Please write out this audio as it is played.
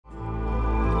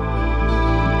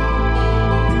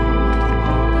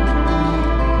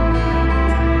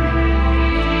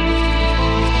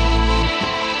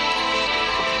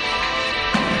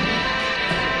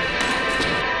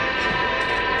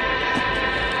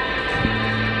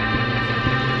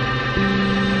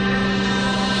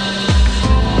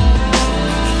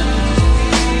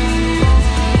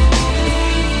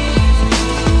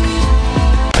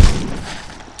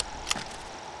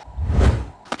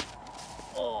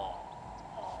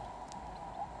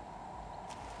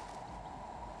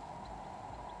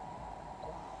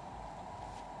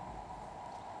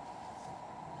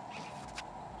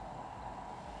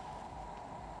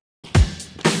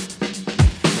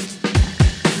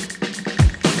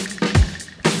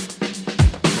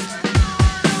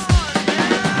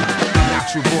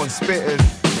natural born spitters,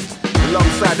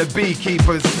 alongside the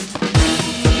Beekeepers.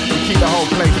 We keep the whole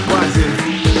place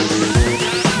buzzing.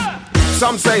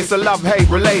 Some say it's a love-hate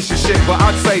relationship, but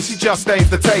I'd say she just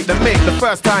aims to take the mick. The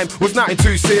first time was nothing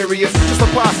too serious, just a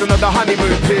passing of the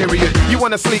honeymoon period. You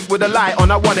wanna sleep with the light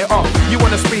on, I want it off. You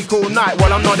wanna speak all night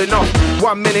while I'm nodding off.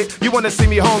 1 minute, you wanna see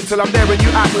me home till I'm there and you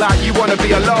act like you wanna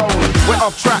be alone. We're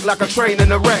off track like a train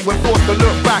in a wreck. When forced to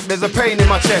look back, there's a pain in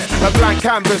my chest. A blank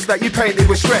canvas that you painted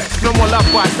with stretch. No more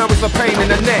love bites, now it's a pain in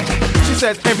the neck. She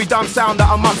says every dumb sound that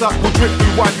I mutter will drip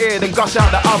through one ear then gush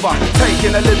out the other.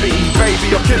 Taking a liberty, baby,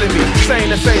 you're killing me. Saying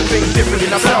the same things differently.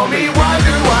 Now tell me, why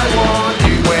do I want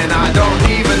you when I don't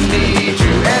even need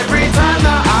you? Every time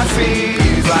that I see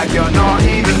you, it's like you're not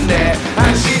even there.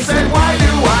 And she said, why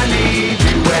do I need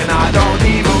you when I don't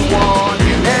even want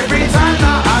you? Every time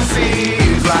that I see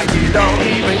you, it's like you don't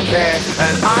even care.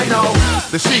 And I know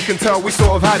that she can tell we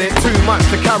sort of had it too much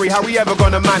to carry. How we ever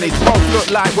gonna manage? Both look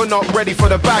like we're not ready for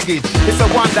the baggage. It's a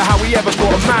wonder how we ever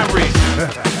thought of marriage.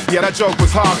 Yeah, that joke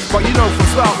was hard, but you know from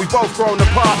start we both grown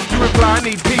apart. You reply, I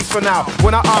need peace for now.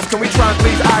 When I ask, can we try and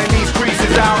please iron these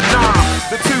creases out? Nah,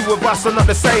 the two of us are not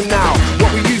the same now.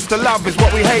 What we used to love is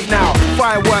what we hate now.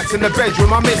 Fireworks in the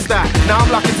bedroom, I miss that. Now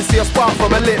I'm lucky to see a spark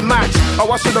from a lit match.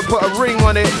 Oh, I should have put a ring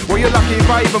on it. Well, you're lucky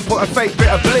if I even put a fake bit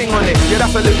of bling on it. Yeah,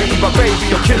 that's a liberty, but baby,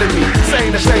 you're killing me.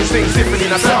 Saying the same things differently.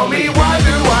 Now tell me, why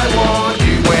do I want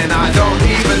you when I don't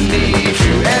even need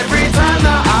you? Every time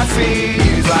that I see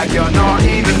you, it's like you're not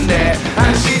even there.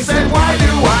 And she said, why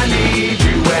do I need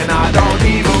you when I don't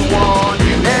even want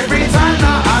you? Every time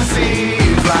that I see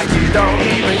you, it's like you don't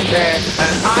even care.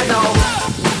 And I know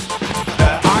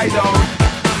that I don't.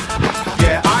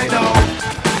 Yeah, I know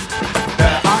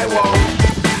that I won't.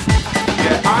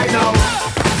 Yeah, I know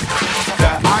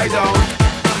that I don't.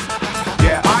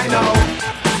 Yeah, I know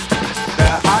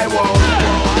that I won't.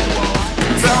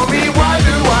 Tell me, why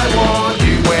do I want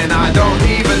you when I don't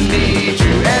even need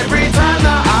you? Every time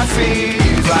that I see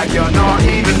you, it's like you're not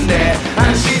even there.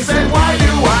 And she said, why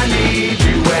do I need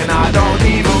you when I don't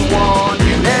even want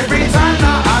you? Every time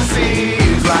that I see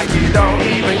you, it's like you don't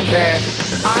even care.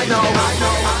 I know, I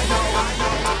know, I know.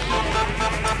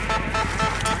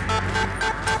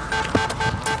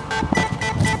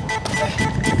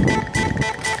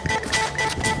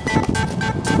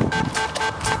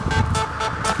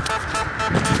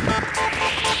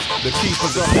 The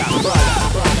keepers of that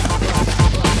brother.